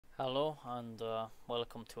Hello and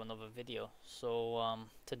welcome to another video.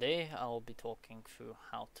 Today I'll be talking through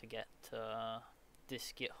how to get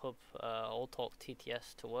this GitHub AllTalk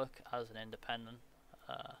TTS to work as an independent.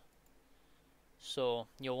 So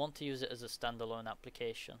you'll want to use it as a standalone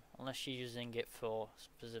application unless you're using it for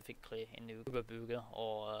specifically in Iv'e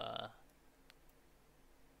or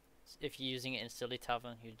if you're using it in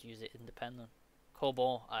Sillytavern, you'd use it independent.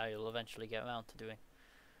 Cobol I'll eventually get around to doing.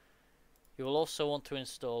 You will also want to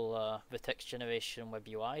install the text generation web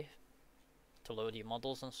UI to load your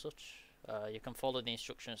models and such. You can follow the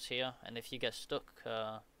instructions here, and if you get stuck, you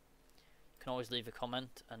can always leave a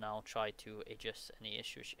comment and I'll try to address any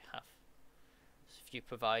issues you have. So if you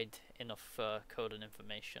provide enough code and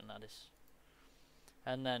information, that is.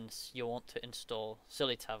 And then you'll want to install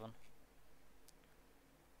Sillytavern.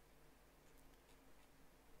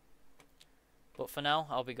 But for now,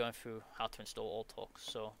 I'll be going through how to install AllTalk.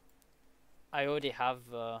 So I already have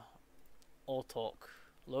AllTalk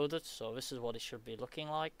loaded, so this is what it should be looking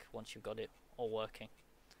like once you've got it all working.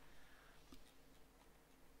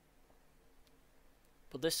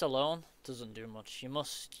 But this alone doesn't do much. You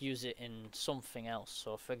must use it in something else.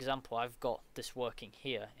 So for example, I've got this working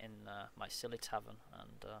here in my Sillytavern,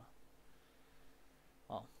 and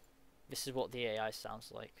well, this is what the AI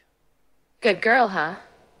sounds like. Good girl, huh?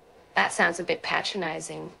 That sounds a bit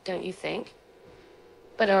patronizing, don't you think?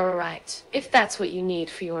 But alright, if that's what you need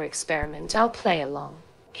for your experiment, I'll play along.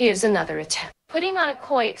 Here's another attempt. Putting on a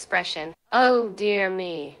coy expression. Oh dear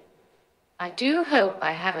me. I do hope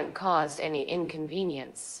I haven't caused any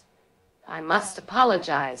inconvenience. I must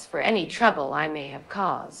apologize for any trouble I may have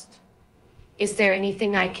caused. Is there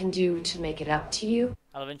anything I can do to make it up to you?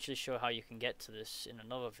 I'll eventually show how you can get to this in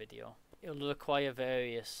another video. It'll require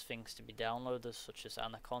various things to be downloaded, such as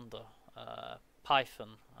Anaconda,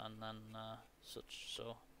 Python, and then such.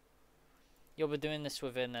 So you'll be doing this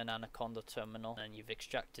within an Anaconda terminal, and you've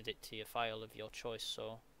extracted it to your file of your choice.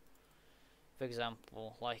 So, for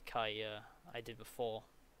example, like I did before,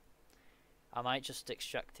 I might just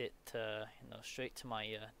extract it, straight to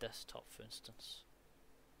my desktop, for instance.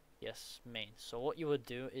 Yes, main. So what you would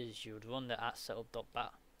do is you would run the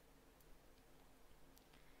 @setup.bat,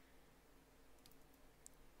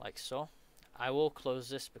 like so. I will close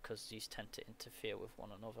this because these tend to interfere with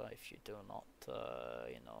one another if you do not,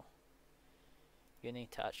 you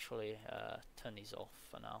need to actually turn these off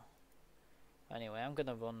for now. Anyway, I'm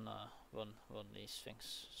gonna run these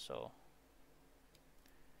things. So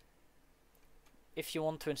if you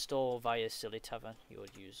want to install via Sillytavern, you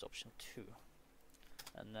would use option 2,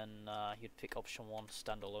 and then you'd pick option 1,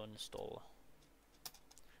 standalone installer,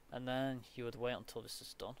 and then you would wait until this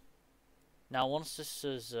is done. Now once this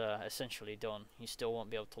is essentially done, you still won't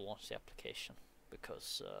be able to launch the application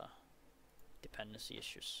because dependency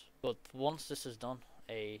issues. But once this is done,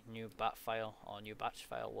 a new bat file or new batch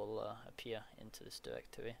file will appear into this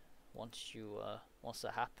directory. Once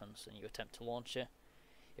that happens and you attempt to launch it,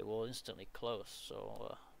 it will instantly close.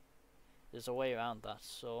 So there's a way around that.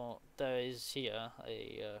 So there is here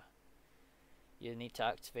you need to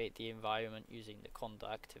activate the environment using the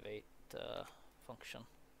conda activate function.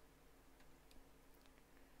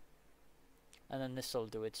 And then this will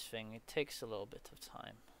do its thing. It takes a little bit of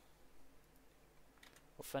time.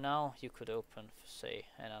 But for now, you could open, say,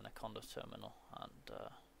 an Anaconda terminal and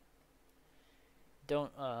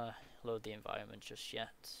don't load the environment just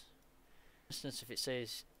yet. For instance, if it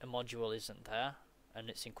says a module isn't there and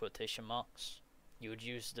it's in quotation marks, you would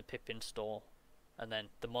use the pip install and then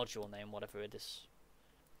the module name, whatever it is.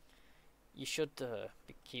 You should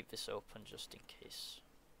keep this open just in case.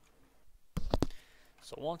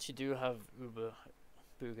 So once you do have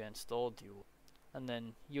Iv'e installed, and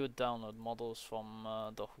then you would download models from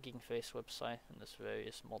the Hugging Face website, and there's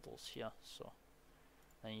various models here. So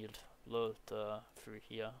then you'd load through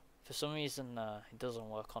here. For some reason it doesn't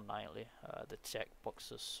work on nightly, the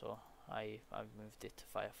checkboxes, so I've moved it to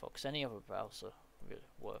Firefox. Any other browser really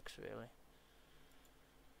works really.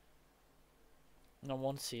 Now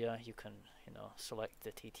once here you can select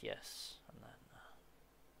the TTS and then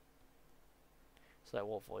select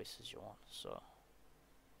what voices you want. So,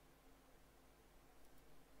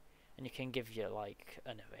 and you can give you like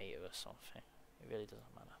a narrator or something. It really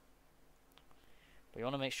doesn't matter. But you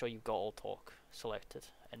want to make sure you've got AllTalk selected,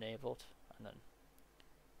 enabled, and then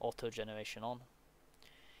auto generation on.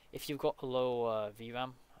 If you've got a low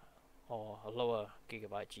VRAM or a lower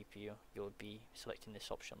gigabyte GPU, you would be selecting this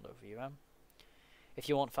option, low VRAM. If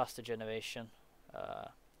you want faster generation,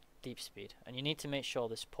 Deepspeed, and you need to make sure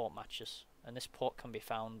this port matches, and this port can be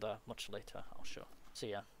found much later, I'll show. So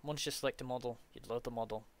yeah, once you select a model, you'd load the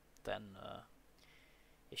model, then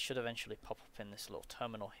it should eventually pop up in this little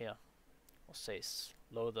terminal here. We'll say it's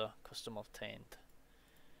loader custom obtained,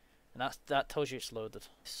 and that tells you it's loaded.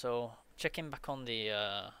 So checking back on the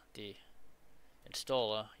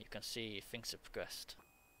installer, you can see things have progressed.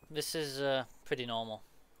 This is pretty normal.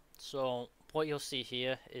 So what you'll see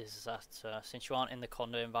here is that since you aren't in the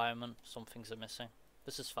conda environment, some things are missing.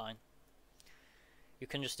 This is fine. You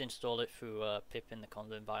can just install it through pip in the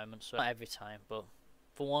conda environment, so not every time, but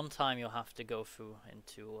for one time you'll have to go through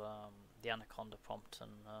into the Anaconda prompt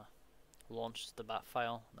and launch the bat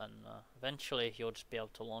file, then eventually you'll just be able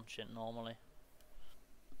to launch it normally.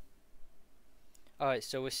 Alright,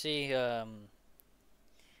 so we see the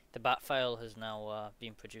bat file has now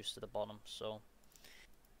been produced at the bottom. So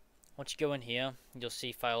once you go in here, you'll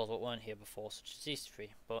see files that weren't here before, such as these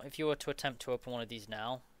three. But if you were to attempt to open one of these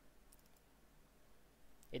now,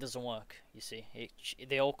 it doesn't work. You see,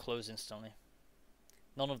 they all close instantly.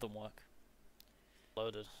 None of them work.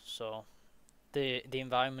 Loaded. So the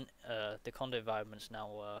environment, the conda environment is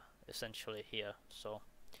now essentially here. So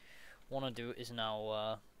what I want to do is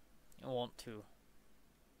now I want to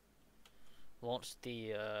launch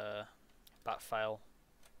the bat file.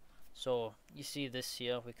 So you see this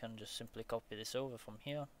here, we can just simply copy this over from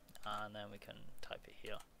here, and then we can type it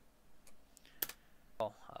here.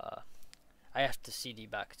 Oh, I have to CD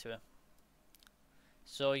back to it.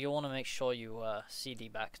 So you want to make sure you CD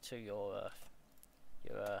back to your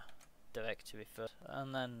directory first,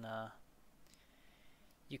 and then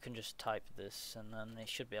you can just type this, and then they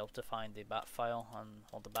should be able to find the bat file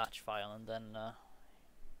or the batch file, and then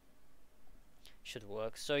should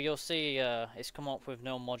work. So you'll see it's come up with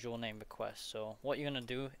no module name request. So what you're gonna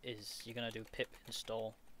do is you're gonna do pip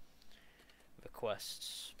install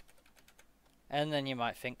requests, and then you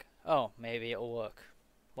might think, oh, maybe it'll work.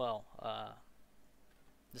 Well,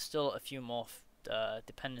 there's still a few more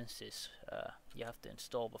dependencies you have to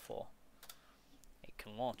install before it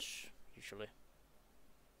can launch usually.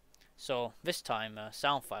 So this time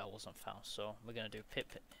soundfile wasn't found, so we're gonna do pip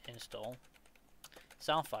install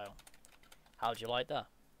soundfile. How'd you like that?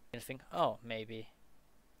 You're gonna think, oh, maybe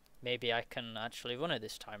I can actually run it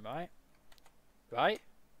this time, right? Right?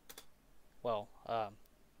 Well,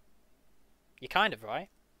 you're kind of right,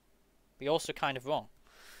 but you're also kind of wrong.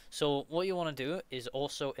 So what you want to do is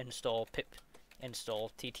also install pip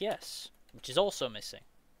install TTS, which is also missing.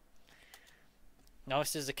 Now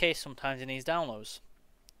this is the case sometimes in these downloads,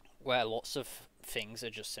 where lots of things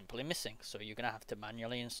are just simply missing. So you're gonna have to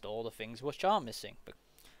manually install the things which are missing.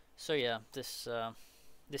 So yeah, this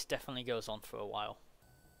definitely goes on for a while.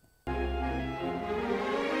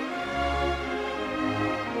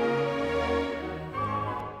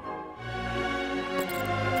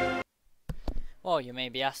 Well, you may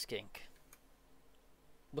be asking,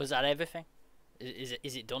 was that everything?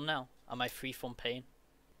 Is it done now? Am I free from pain?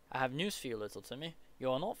 I have news for you, little Timmy.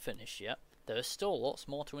 You are not finished yet. There is still lots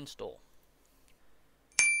more to install.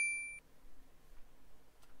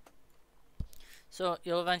 So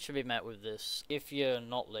you'll eventually be met with this. If you're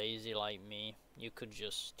not lazy like me, you could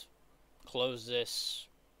just close this,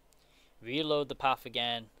 reload the path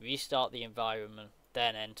again, restart the environment,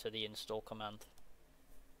 then enter the install command.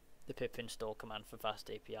 The pip install command for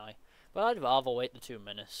fastapi. But I'd rather wait the 2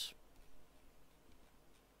 minutes.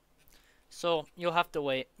 So you'll have to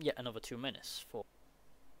wait yet another 2 minutes for.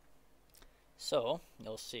 So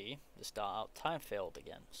you'll see the start out time failed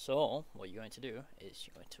again. So what you're going to do is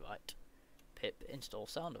you're going to write pip install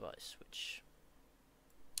sounddevice, which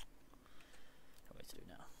I'm going to do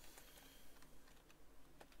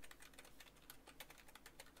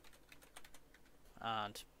now.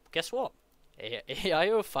 And guess what?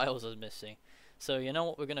 aiofiles is missing. So you know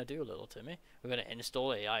what we're going to do, little Timmy? We're going to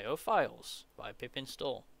install aiofiles by pip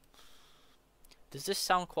install. Does this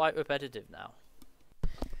sound quite repetitive now?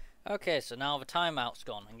 Okay, so now the timeout's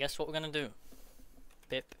gone, and guess what we're going to do?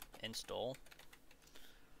 Pip install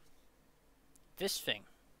this thing.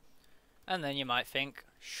 And then you might think,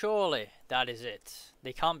 surely that is it.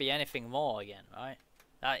 There can't be anything more again, right?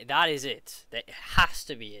 That is it. That has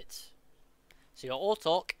to be it. So your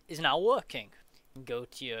AllTalk is now working. Go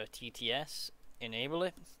to your TTS, enable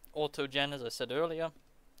it, autogen as I said earlier,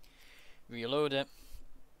 reload it.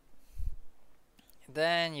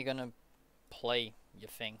 Then you're gonna play your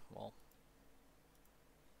thing. Well,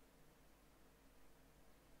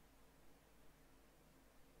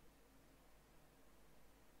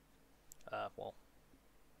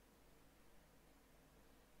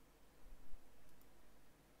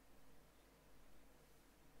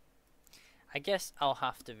 I guess I'll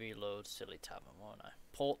have to reload Sillytavern, won't I?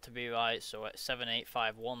 Port to be right, so at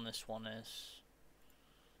 7851 this one is.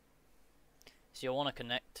 So you'll want to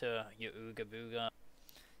connect to your Ooga Booga.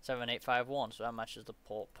 7851, so that matches the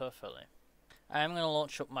port perfectly. I am going to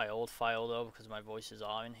launch up my old file though, because my voices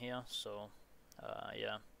are in here, so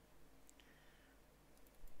yeah.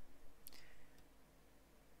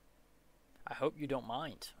 I hope you don't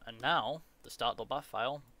mind. And now, the start.bat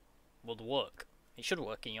file would work. It should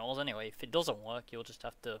work in yours anyway. If it doesn't work, you'll just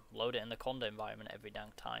have to load it in the conda environment every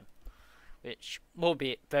dang time, which will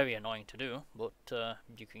be very annoying to do, but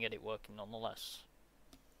you can get it working nonetheless.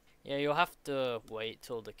 Yeah, you'll have to wait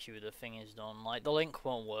till the CUDA thing is done. Like, the link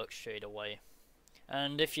won't work straight away.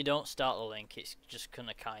 And if you don't start the link, it's just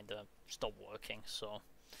gonna kinda stop working, so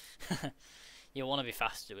you'll want to be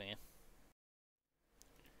fast doing it.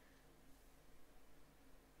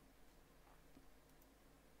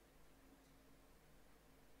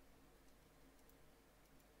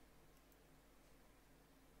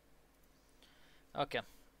 Okay.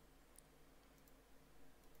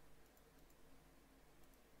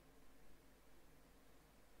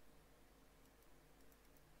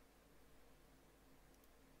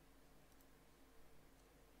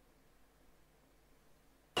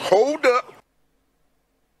 Hold up.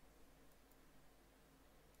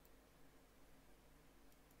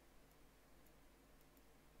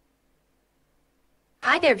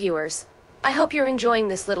 Hi there, viewers. I hope you're enjoying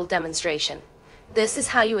this little demonstration. This is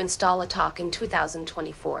how you install AllTalk in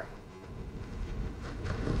 2024.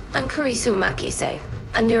 I'm Kurisu Makise,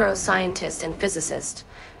 a neuroscientist and physicist,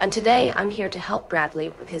 and today I'm here to help Bradley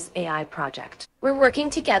with his AI project. We're working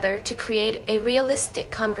together to create a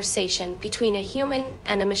realistic conversation between a human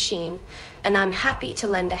and a machine, and I'm happy to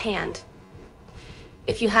lend a hand.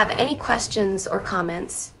 If you have any questions or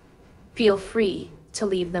comments, feel free to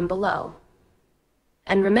leave them below.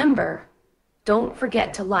 And remember, don't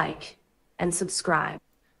forget to like and subscribe.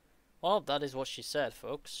 Well, that is what she said,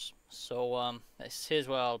 folks. So, here's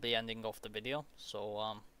where I'll be ending off the video.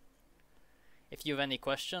 So, if you have any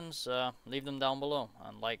questions, leave them down below.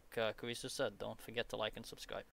 And like Carissa said, don't forget to like and subscribe.